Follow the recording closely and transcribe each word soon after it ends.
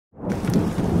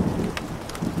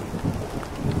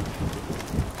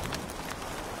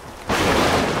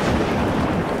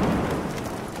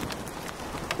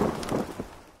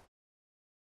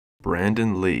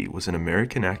Brandon Lee was an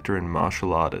American actor and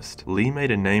martial artist. Lee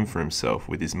made a name for himself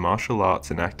with his martial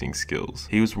arts and acting skills.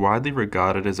 He was widely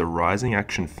regarded as a rising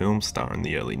action film star in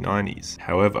the early 90s.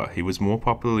 However, he was more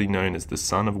popularly known as the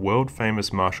son of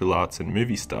world-famous martial arts and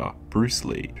movie star Bruce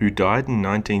Lee, who died in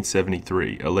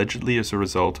 1973, allegedly as a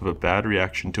result of a bad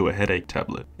reaction to a headache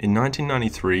tablet. In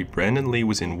 1993, Brandon Lee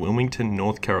was in Wilmington,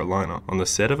 North Carolina, on the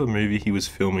set of a movie he was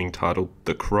filming titled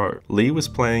The Crow. Lee was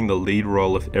playing the lead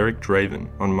role of Eric Draven.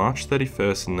 On March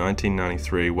 31st,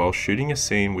 1993, while shooting a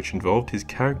scene which involved his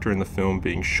character in the film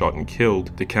being shot and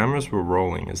killed, the cameras were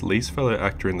rolling as Lee's fellow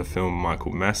actor in the film,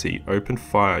 Michael Massey, opened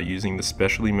fire using the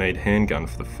specially made handgun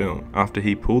for the film. After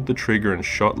he pulled the trigger and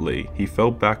shot Lee, he fell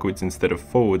backwards instead of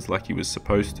forwards like he was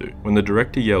supposed to. When the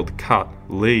director yelled "cut,"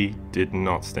 Lee did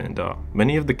not stand up.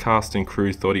 Many of the cast and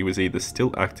crew thought he was either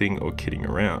still acting or kidding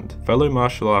around. Fellow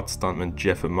martial arts stuntman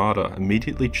Jeff Amata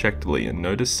immediately checked Lee and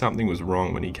noticed something was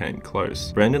wrong when he came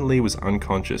close. Brandon Lee was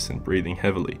unconscious and breathing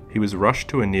heavily. He was rushed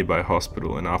to a nearby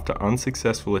hospital, and after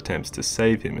unsuccessful attempts to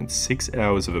save him and 6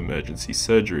 hours of emergency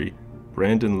surgery,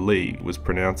 Brandon Lee was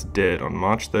pronounced dead on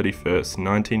March 31st,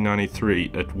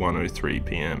 1993 at 1:03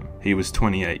 p.m. He was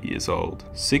 28 years old.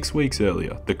 6 weeks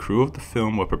earlier, the crew of the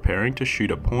film were preparing to shoot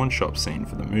a pawn shop scene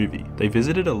for the movie. They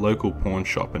visited a local pawn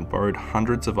shop and borrowed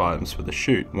hundreds of items for the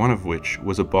shoot, one of which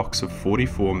was a box of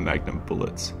 44 Magnum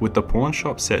bullets. With the pawn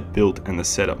shop set built and the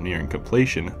setup nearing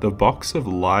completion, the box of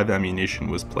live ammunition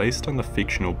was placed on the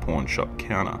fictional pawn shop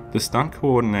counter. The stunt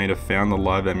coordinator found the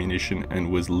live ammunition and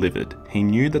was livid. He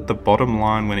knew that the bottom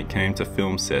line when it came to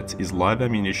film sets is live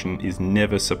ammunition is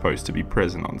never supposed to be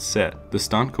present on set. The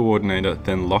stunt coordinator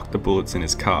then locked the bullets in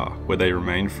his car, where they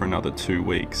remained for another 2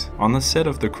 weeks. On the set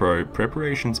of The Crow,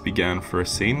 preparations began for a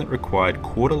scene that required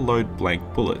quarter-load blank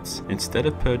bullets. Instead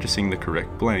of purchasing the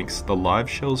correct blanks, the live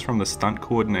shells from the stunt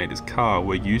coordinator's car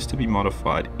were used to be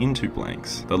modified into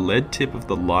blanks. The lead tip of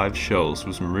the live shells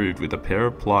was removed with a pair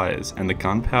of pliers, and the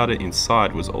gunpowder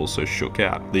inside was also shook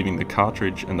out, leaving the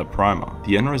cartridge and the primer.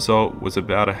 The end result was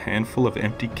about a handful of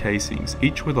empty casings,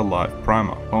 each with a live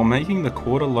primer. While making the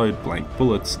quarter-load blank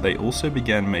bullets, they also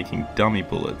began making dummy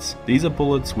bullets. These are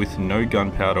bullets with no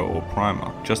gunpowder or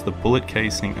primer, just the bullet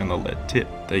casing and the lead tip.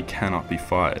 They cannot be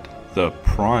fired. The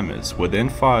primers were then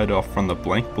fired off from the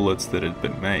blank bullets that had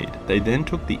been made. They then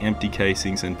took the empty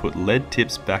casings and put lead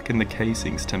tips back in the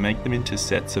casings to make them into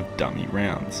sets of dummy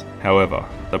rounds. However,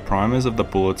 the primers of the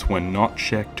bullets were not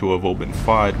checked to have all been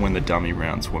fired when the dummy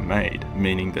rounds were made,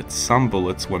 meaning that some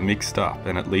bullets were mixed up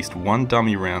and at least one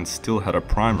dummy round still had a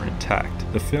primer intact.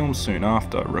 The film soon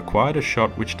after required a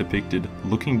shot which depicted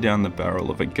looking down the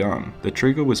barrel of a gun. The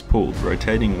trigger was pulled,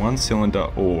 rotating one cylinder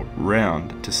or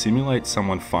round to simulate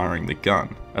someone firing the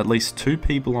gun. At least 2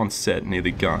 people on set near the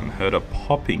gun heard a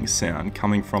popping sound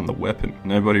coming from the weapon.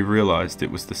 Nobody realized it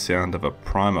was the sound of a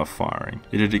primer firing.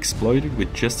 It had exploded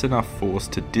with just enough force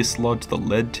to dislodge the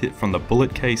lead tip from the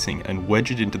bullet casing and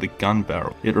wedge it into the gun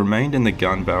barrel. It remained in the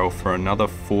gun barrel for another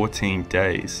 14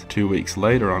 days. 2 weeks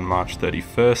later, on March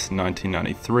 31st,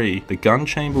 1993, the gun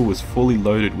chamber was fully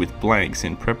loaded with blanks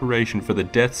in preparation for the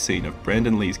death scene of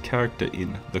Brandon Lee's character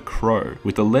in The Crow.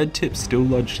 With the lead tip still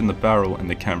lodged in the barrel and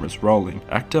the cameras rolling,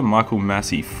 actor Michael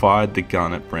Massey fired the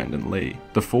gun at Brandon Lee.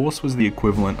 The force was the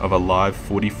equivalent of a live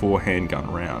 .44 handgun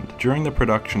round. During the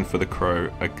production for The Crow,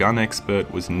 a gun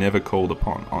expert was never called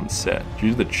upon on set. Due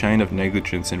to the chain of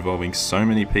negligence involving so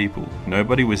many people,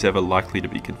 nobody was ever likely to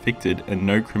be convicted and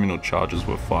no criminal charges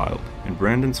were filed. In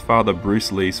Brandon's father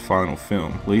Bruce Lee's final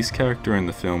film, Lee's character in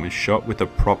the film is shot with a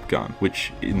prop gun,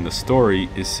 which in the story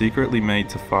is secretly made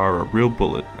to fire a real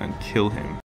bullet and kill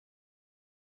him.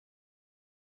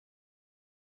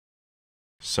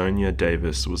 Sonia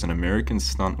Davis was an American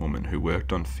stuntwoman who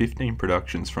worked on 15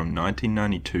 productions from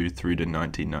 1992 through to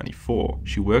 1994.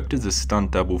 She worked as a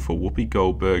stunt double for Whoopi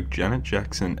Goldberg, Janet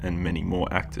Jackson, and many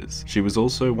more actors. She was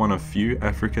also one of few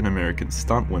African American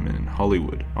stuntwomen in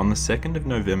Hollywood. On the 2nd of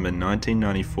November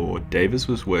 1994, Davis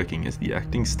was working as the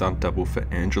acting stunt double for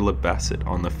Angela Bassett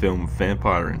on the film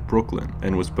Vampire in Brooklyn,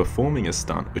 and was performing a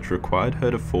stunt which required her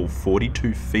to fall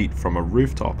 42 feet from a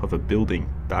rooftop of a building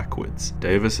backwards.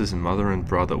 Davis's mother and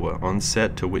brother were on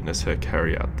set to witness her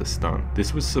carry out the stunt.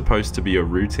 This was supposed to be a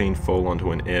routine fall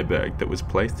onto an airbag that was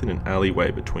placed in an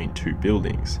alleyway between 2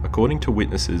 buildings. According to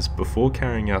witnesses, before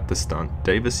carrying out the stunt,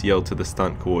 Davis yelled to the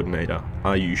stunt coordinator,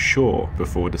 "Are you sure?"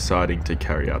 before deciding to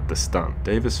carry out the stunt.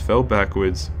 Davis fell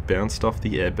backwards, bounced off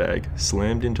the airbag,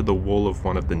 slammed into the wall of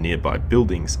one of the nearby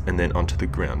buildings, and then onto the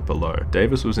ground below.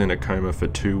 Davis was in a coma for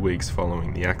 2 weeks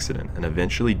following the accident, and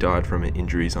eventually died from her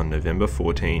injuries on November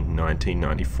 14,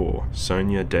 1994.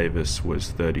 Sonia Davis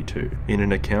was 32. In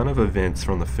an account of events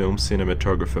from the film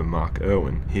cinematographer Mark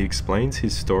Irwin, he explains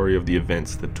his story of the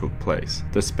events that took place.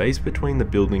 The space between the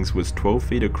buildings was 12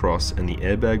 feet across, and the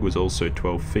airbag was also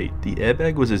 12 feet. The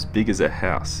airbag was as big as a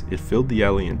house. It filled the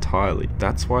alley entirely.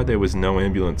 That's why there was no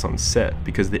ambulance on set,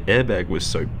 because the airbag was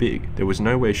so big. There was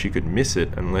no way she could miss it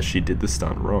unless she did the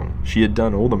stunt wrong. She had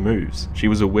done all the moves. She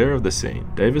was aware of the scene.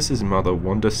 Davis's mother,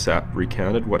 Wanda Sapp,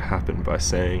 recounted what happened by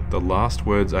saying, "The last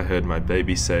words I heard my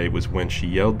baby say was when she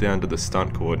yelled down to the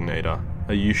stunt coordinator,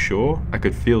 'Are you sure?' I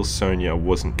could feel Sonia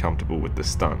wasn't comfortable with the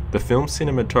stunt." The film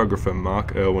cinematographer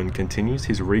Mark Irwin continues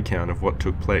his recount of what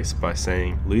took place by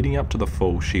saying, "Leading up to the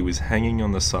fall, she was hanging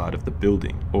on the side of the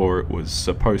building, or it was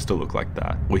supposed to look like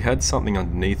that. We had something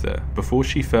underneath her. Before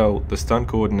she fell, the stunt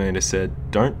coordinator said,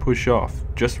 'Don't push off,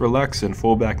 just relax and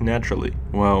fall back naturally.'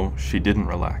 Well, she didn't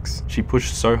relax. She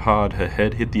pushed so hard her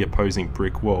head hit the opposing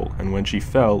brick wall, and when she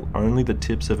fell, only the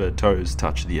tips of her toes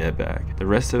touched the airbag. The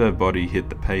rest of her body hit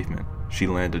the pavement. She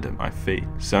landed at my feet."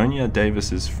 Sonia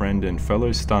Davis's friend and fellow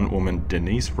stuntwoman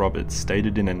Denise Roberts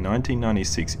stated in a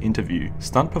 1996 interview,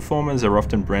 "Stunt performers are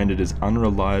often branded as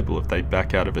unreliable if they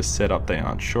back out of a setup they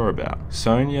aren't sure about."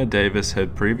 Sonia Davis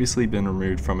had previously been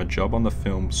removed from a job on the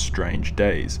film Strange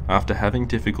Days after having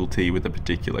difficulty with a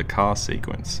particular car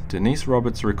sequence. Denise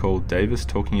Roberts recalled Davis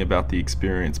talking about the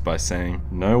experience by saying,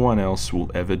 "No one else will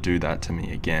ever do that to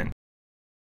me again."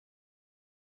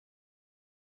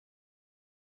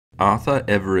 Arthur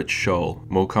Everett Scholl,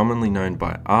 more commonly known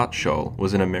by Art Scholl,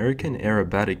 was an American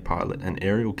aerobatic pilot and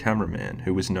aerial cameraman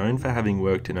who was known for having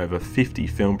worked in over 50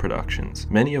 film productions,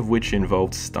 many of which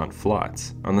involved stunt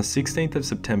flights. On the 16th of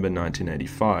September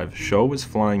 1985, Scholl was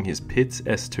flying his Pitts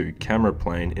S2 camera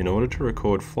plane in order to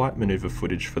record flight maneuver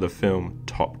footage for the film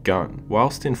Top Gun.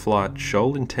 Whilst in flight,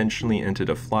 Scholl intentionally entered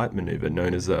a flight maneuver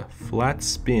known as a flat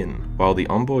spin while the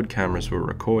onboard cameras were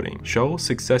recording. Scholl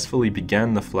successfully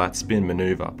began the flat spin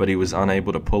maneuver, but he was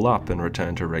unable to pull up and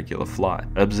return to regular flight.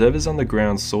 Observers on the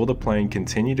ground saw the plane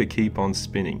continue to keep on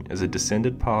spinning as it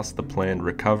descended past the planned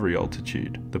recovery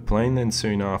altitude. The plane then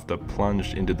soon after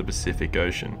plunged into the Pacific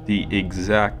Ocean. The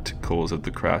exact cause of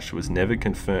the crash was never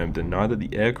confirmed, and neither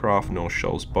the aircraft nor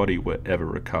Scholl's body were ever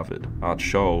recovered. Art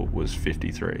Scholl was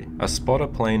 53. A spotter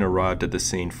plane arrived at the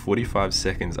scene 45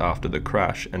 seconds after the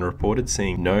crash and reported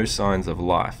seeing no signs of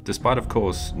life, despite of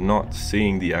course not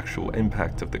seeing the actual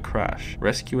impact of the crash.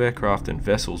 Rescue aircraft and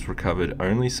vessels recovered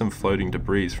only some floating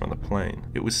debris from the plane.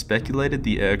 It was speculated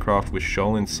the aircraft with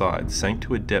Scholl inside sank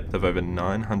to a depth of over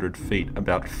 900 feet,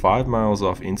 about 5 miles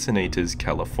off Encinitas,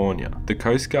 California. The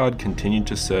Coast Guard continued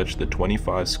to search the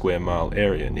 25 square mile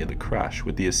area near the crash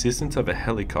with the assistance of a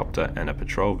helicopter and a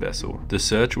patrol vessel. The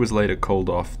search was later called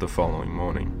off the following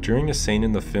morning. During a scene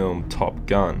in the film Top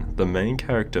Gun, the main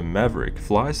character Maverick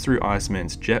flies through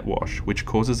Iceman's jet wash, which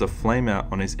causes a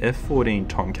flameout on his F-14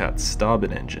 Tomcat's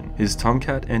starboard engine. His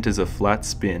Tomcat enters a flat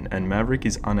spin and Maverick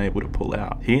is unable to pull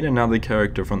out. He and another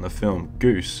character from the film,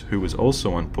 Goose, who was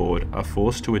also on board, are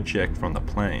forced to eject from the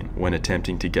plane. When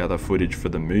attempting to gather footage for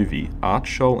the movie, Art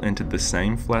Scholl entered the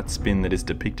same flat spin that is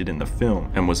depicted in the film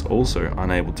and was also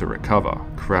unable to recover,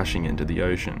 crashing into the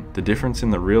ocean. The difference in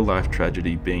the real-life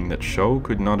tragedy being that Scholl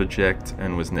could not eject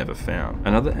and was never found.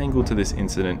 Another angle to this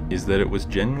incident is that it was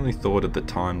generally thought at the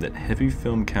time that heavy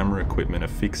film camera equipment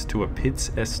affixed to a Pitts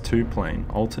S2 plane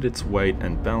altered its weight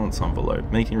and balance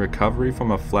envelope, making recovery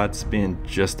from a flat spin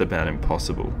just about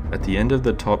impossible. At the end of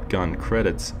the Top Gun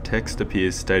credits, text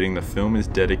appears stating the film is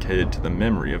dedicated to the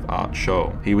memory of Art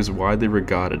Scholl. He was widely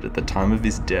regarded at the time of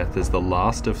his death as the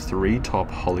last of 3 top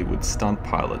Hollywood stunt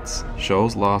pilots.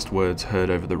 Scholl's last words heard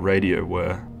over the radio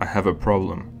were, "I have a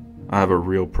problem. I have a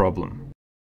real problem."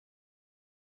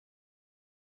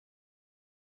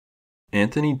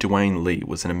 Anthony Dwayne Lee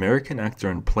was an American actor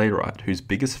and playwright whose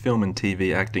biggest film and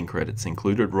TV acting credits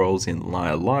included roles in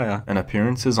Liar Liar and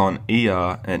appearances on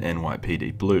ER and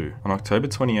NYPD Blue. On October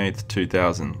 28,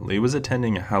 2000, Lee was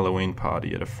attending a Halloween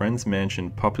party at a friend's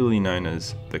mansion popularly known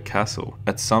as The Castle.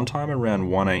 At sometime around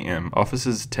 1 a.m,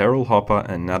 officers Terrell Hopper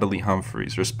and Natalie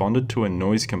Humphreys responded to a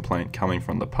noise complaint coming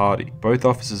from the party. Both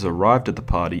officers arrived at the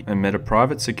party and met a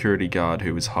private security guard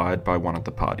who was hired by one of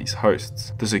the party's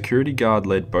hosts. The security guard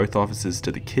led both officers witnesses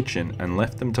to the kitchen and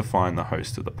left them to find the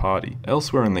host of the party.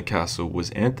 Elsewhere in the castle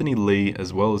was Anthony Lee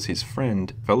as well as his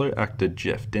friend, fellow actor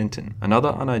Jeff Denton. Another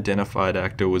unidentified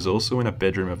actor was also in a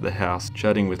bedroom of the house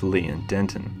chatting with Lee and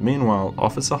Denton. Meanwhile,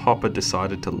 Officer Hopper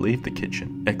decided to leave the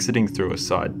kitchen, exiting through a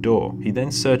side door. He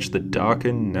then searched the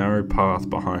darkened, narrow path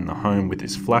behind the home with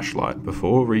his flashlight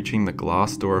before reaching the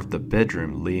glass door of the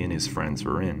bedroom Lee and his friends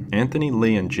were in. Anthony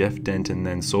Lee and Jeff Denton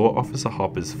then saw Officer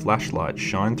Hopper's flashlight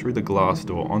shine through the glass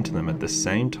door onto them at the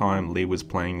same time Lee was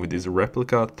playing with his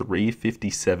replica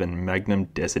 .357 Magnum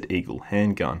Desert Eagle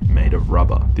handgun made of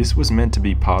rubber. This was meant to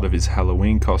be part of his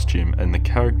Halloween costume and the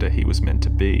character he was meant to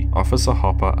be. Officer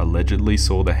Hopper allegedly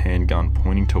saw the handgun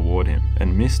pointing toward him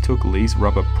and mistook Lee's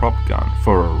rubber prop gun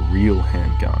for a real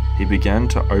handgun. He began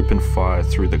to open fire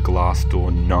through the glass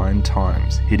door 9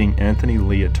 times, hitting Anthony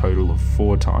Lee a total of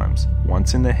 4 times,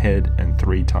 once in the head and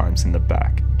 3 times in the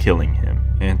back, killing him.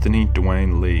 Anthony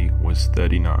Dwayne Lee was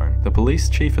 39. The police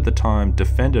chief at the time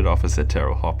defended Officer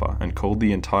Terrell Hopper and called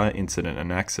the entire incident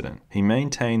an accident. He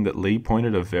maintained that Lee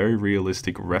pointed a very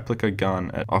realistic replica gun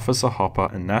at Officer Hopper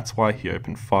and that's why he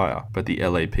opened fire, but the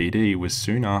LAPD was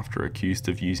soon after accused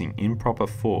of using improper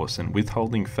force and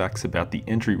withholding facts about the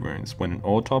entry wounds when an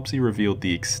autopsy revealed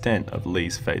the extent of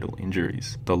Lee's fatal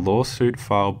injuries. The lawsuit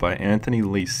filed by Anthony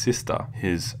Lee's sister,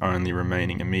 his only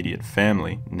remaining immediate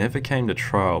family, never came to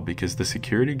trial because the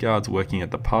security guards working at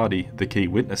the party, the key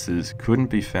witnesses, couldn't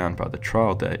be found by the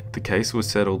trial date. The case was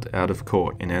settled out of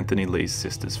court in Anthony Lee's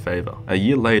sister's favor. A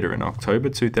year later, in October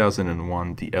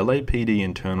 2001, the LAPD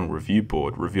Internal Review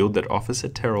Board revealed that Officer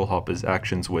Terrell Hopper's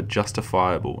actions were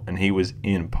justifiable and he was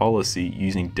in policy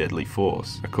using deadly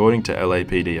force. According to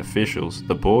LAPD officials,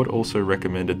 the board also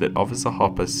recommended that Officer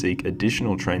Hopper seek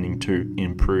additional training to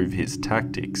improve his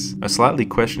tactics. A slightly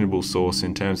questionable source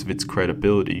in terms of its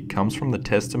credibility comes from the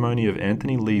testimony of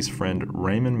Anthony Lee's friend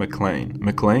Raymond McLean.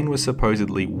 McLean was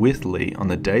supposedly with Lee on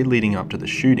the day leading up to the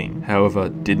shooting, however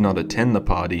did not attend the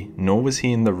party, nor was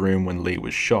he in the room when Lee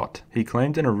was shot. He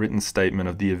claimed in a written statement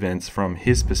of the events from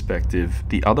his perspective.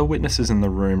 The other witnesses in the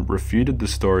room refuted the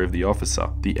story of the officer.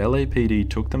 The LAPD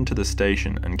took them to the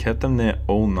station and kept them there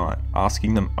all night,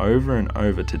 asking them over and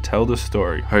over to tell the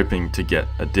story, hoping to get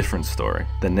a different story.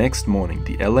 The next morning,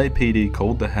 the LAPD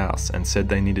called the house and said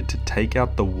they needed to take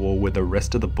out the wall where the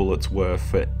rest of the bullets were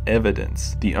for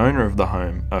evidence. The owner of the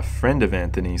home, a friend of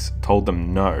Anthony's, told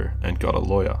them no and got a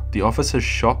lawyer. The officer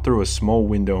shot through a small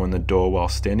window in the door while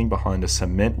standing behind a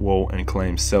cement wall and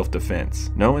claimed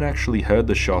self-defense. No one actually heard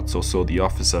the shots or saw the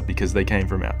officer because they came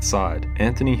from outside.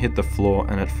 Anthony hit the floor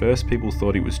and at first people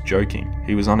thought he was joking.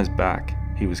 He was on his back.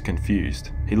 He was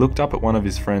confused. He looked up at one of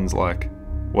his friends like,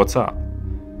 "What's up?"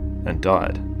 and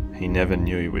died. He never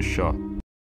knew he was shot.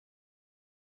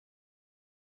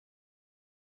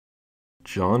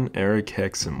 John Eric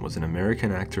Hexum was an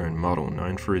American actor and model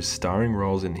known for his starring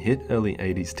roles in hit early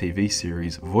 80s TV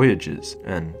series Voyages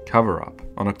and Cover Up.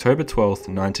 On October 12,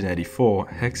 1984,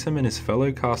 Hexum and his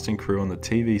fellow cast and crew on the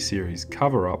TV series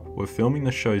Cover Up were filming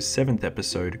the show's 7th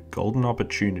episode, Golden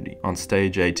Opportunity, on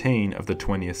stage 18 of the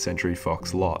 20th Century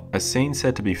Fox lot. A scene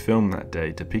set to be filmed that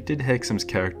day depicted Hexum's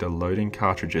character loading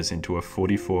cartridges into a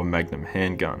 .44 Magnum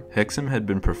handgun. Hexum had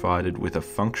been provided with a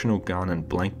functional gun and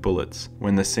blank bullets.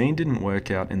 When the scene didn't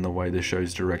work out in the way the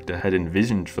show's director had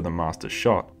envisioned for the master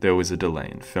shot, there was a delay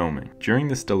in filming. During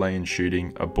this delay in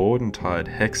shooting, a bored and tired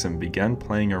Hexum began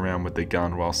playing around with the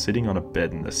gun while sitting on a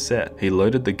bed in the set. He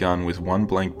loaded the gun with one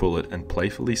blank bullet and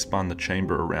playfully spun the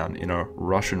chamber around in a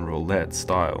Russian roulette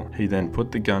style. He then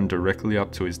put the gun directly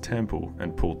up to his temple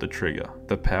and pulled the trigger.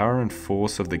 The power and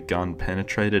force of the gun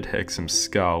penetrated Hexum's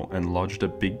skull and lodged a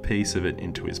big piece of it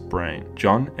into his brain.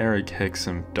 John Eric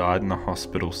Hexum died in the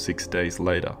hospital 6 days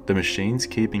later. The machines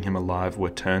keeping him alive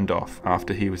were turned off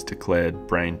after he was declared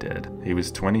brain dead. He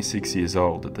was 26 years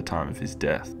old at the time of his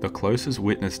death. The closest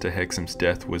witness to Hexum's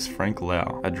death was Frank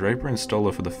Lau, a draper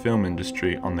installer for the film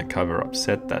industry on the Cover Up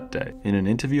set that day. In an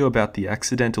interview about the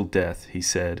accidental death, he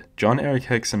said, "John Eric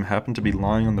Hexum happened to be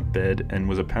lying on the bed and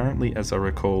was apparently, as I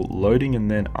recall, loading and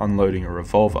then unloading a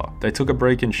revolver. They took a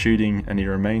break in shooting and he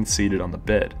remained seated on the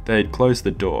bed. They had closed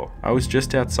the door. I was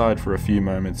just outside for a few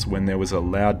moments when there was a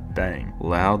loud bang.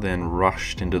 Lau then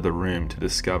rushed into the room to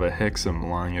discover Hexum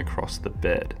lying across the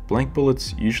bed." Blank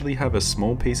bullets usually have a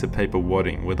small piece of paper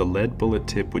wadding where the lead bullet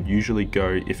tip would usually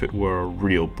go if it were a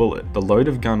real bullet. The load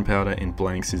of gunpowder in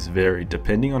blanks is varied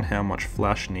depending on how much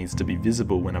flash needs to be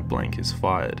visible when a blank is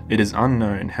fired. It is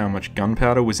unknown how much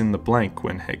gunpowder was in the blank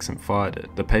when Hexum fired it.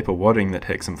 The paper wadding string that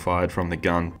Hexam fired from the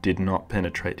gun did not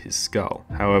penetrate his skull.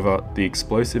 However, the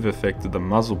explosive effect of the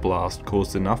muzzle blast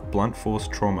caused enough blunt force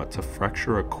trauma to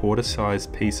fracture a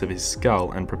quarter-sized piece of his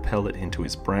skull and propel it into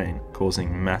his brain,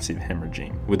 causing massive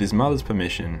hemorrhaging. With his mother's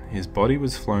permission, his body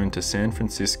was flown to San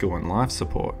Francisco on life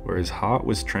support, where his heart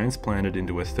was transplanted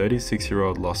into a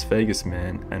 36-year-old Las Vegas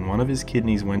man, and one of his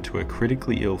kidneys went to a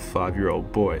critically ill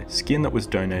 5-year-old boy. Skin that was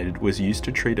donated was used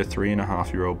to treat a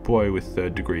 3.5-year-old boy with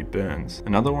third-degree burns.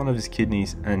 Another one of his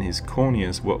kidneys and his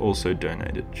corneas were also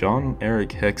donated. John Eric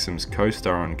Hexam's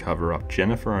co-star on Cover Up,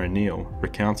 Jennifer O'Neill,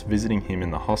 recounts visiting him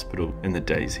in the hospital in the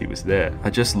days he was there. "I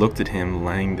just looked at him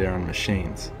laying there on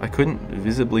machines. I couldn't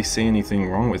visibly see anything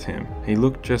wrong with him. He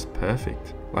looked just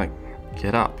perfect. Like,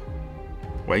 get up.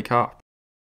 Wake up."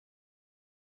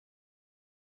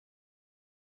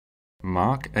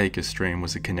 Mark Akerstream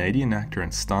was a Canadian actor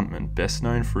and stuntman best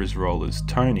known for his role as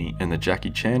Tony in the Jackie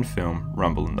Chan film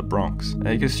Rumble in the Bronx.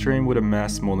 Akerstream would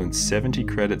amass more than 70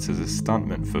 credits as a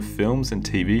stuntman for films and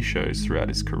TV shows throughout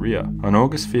his career. On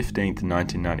August 15,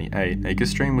 1998,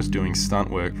 Akerstream was doing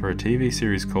stunt work for a TV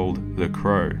series called The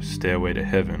Crow, Stairway to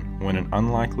Heaven, when an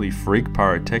unlikely freak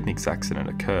pyrotechnics accident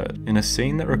occurred. In a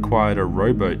scene that required a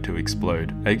rowboat to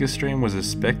explode, Akerstream was a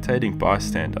spectating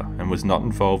bystander and was not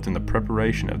involved in the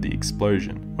preparation of the explosion.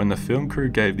 When the film crew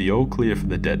gave the all clear for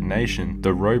the detonation,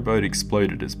 the rowboat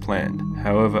exploded as planned.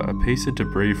 However, a piece of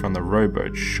debris from the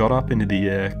rowboat shot up into the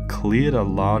air, cleared a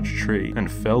large tree,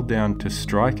 and fell down to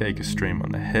strike Akerstream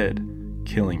on the head,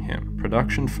 killing him.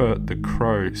 Production for The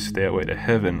Crow, Stairway to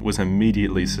Heaven was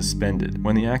immediately suspended.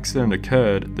 When the accident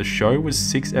occurred, the show was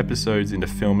 6 episodes into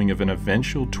filming of an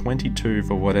eventual 22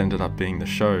 for what ended up being the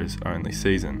show's only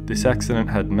season. This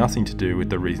accident had nothing to do with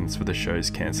the reasons for the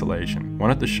show's cancellation. One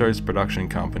of the show's production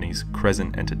companies,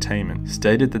 Crescent Entertainment,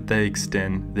 stated that they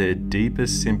extend their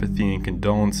deepest sympathy and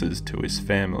condolences to his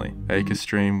family.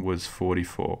 Akerstream was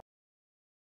 44.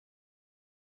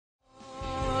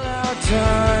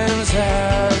 Times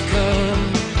have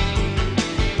come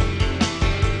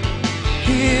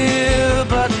here.